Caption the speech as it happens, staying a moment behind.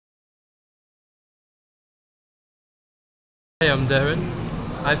Hi, I'm Darren.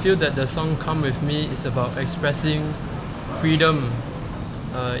 I feel that the song Come With Me is about expressing freedom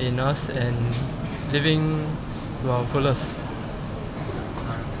in us and living to our fullest.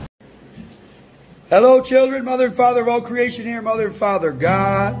 Hello children, Mother and Father of all creation here, Mother and Father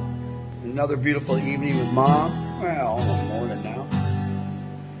God. Another beautiful evening with Mom. Well, almost morning now.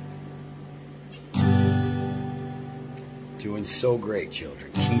 Doing so great,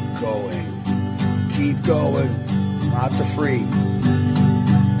 children. Keep going. Keep going. Lots of free.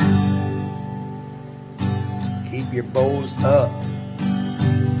 Keep your bows up.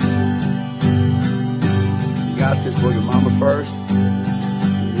 You got this, boy. Your mama first.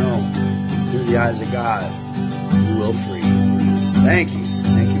 No. Through the eyes of God, you will free. Thank you.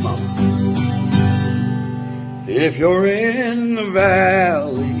 Thank you, Mama. If you're in the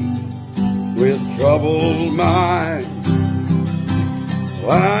valley with troubled mind,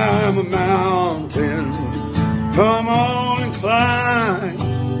 climb a mountain, come on and climb,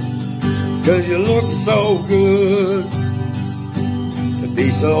 'cause you look so good to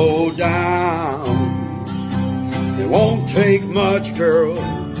be so down. It won't take much, girl,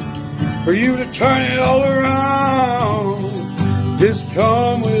 for you to turn it all around. Just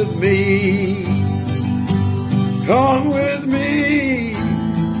come with me. Come with me.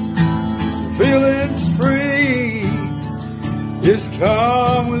 Feeling's free. Just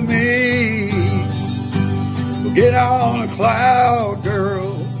come with me. We'll get on a cloud,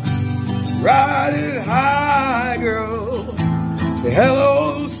 girl. Ride it high, girl. Say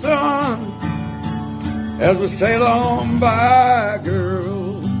hello, sun, as we sail on by,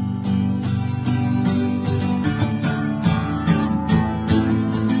 girl.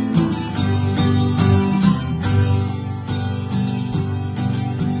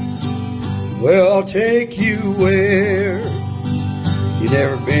 Well, I'll take you where you've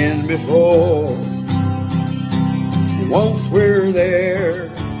never been before. And once we're there,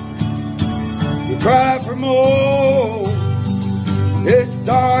 you cry for more. It's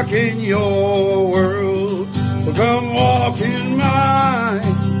dark in your world, so come walk in mine.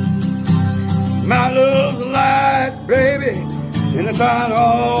 My love's a light, baby, and it's on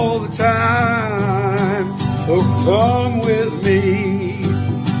all the time. So come with me.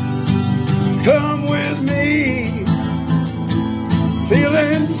 Come with me,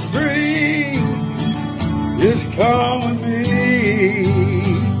 feeling free. Just come with me.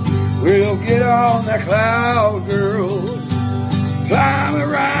 We'll get on that cloud, girl. Climb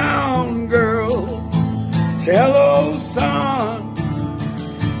around, girl. Say hello, sun,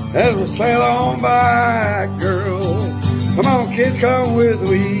 as we sail on by, girl. Come on, kids, come with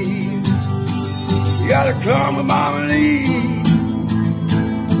me. You gotta come with Mama and Lee.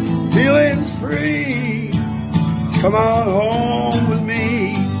 Feeling free. Come on home with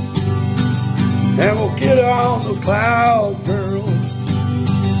me, and we'll get on those clouds, girls.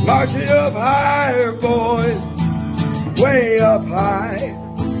 March it up higher, boys, way up high.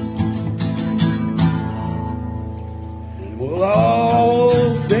 And we'll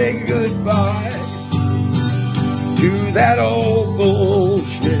all say goodbye to that old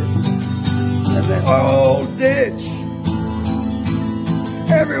bullshit and that old ditch.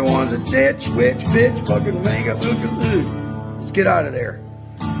 Everyone's a ditch, witch, bitch, fucking mega, ooga. Let's get out of there.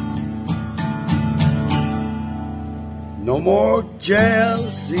 No more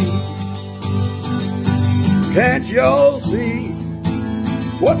jealousy. Can't you all see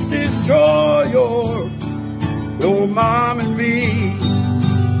what's destroy your mom and me?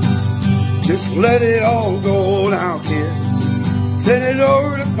 Just let it all go now, kids. Send it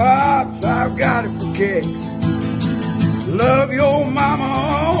over to Pops, I've got it for kicks. Love your mama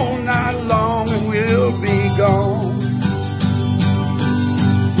all night long and we'll be gone.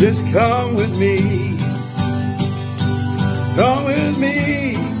 Just come with me. Come with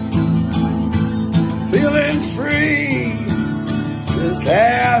me. Feeling free. Just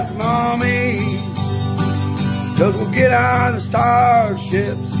ask Mommy. 'Cause we'll get on the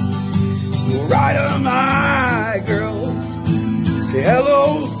starships. We'll ride them high, girls. Say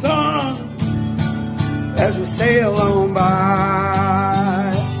hello, sun, as we sail on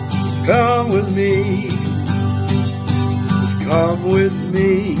by. Come with me. Just come with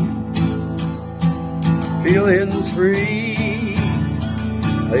me. Feeling's free.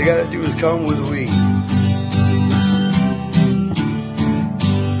 All you gotta do is come with me.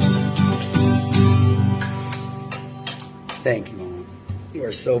 Thank you, Mom. You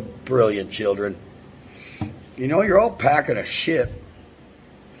are so brilliant, children. You know, you're all packing a shit.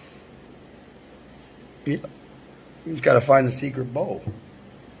 Yeah. You just got to find the secret bow.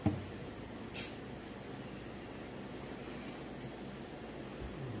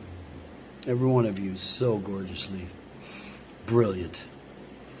 Every one of you so gorgeously Brilliant.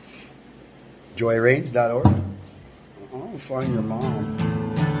 JoyRains.org. I'll find your mom.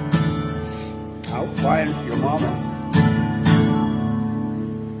 I'll find your mama.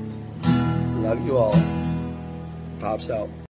 Love you all. Pops out.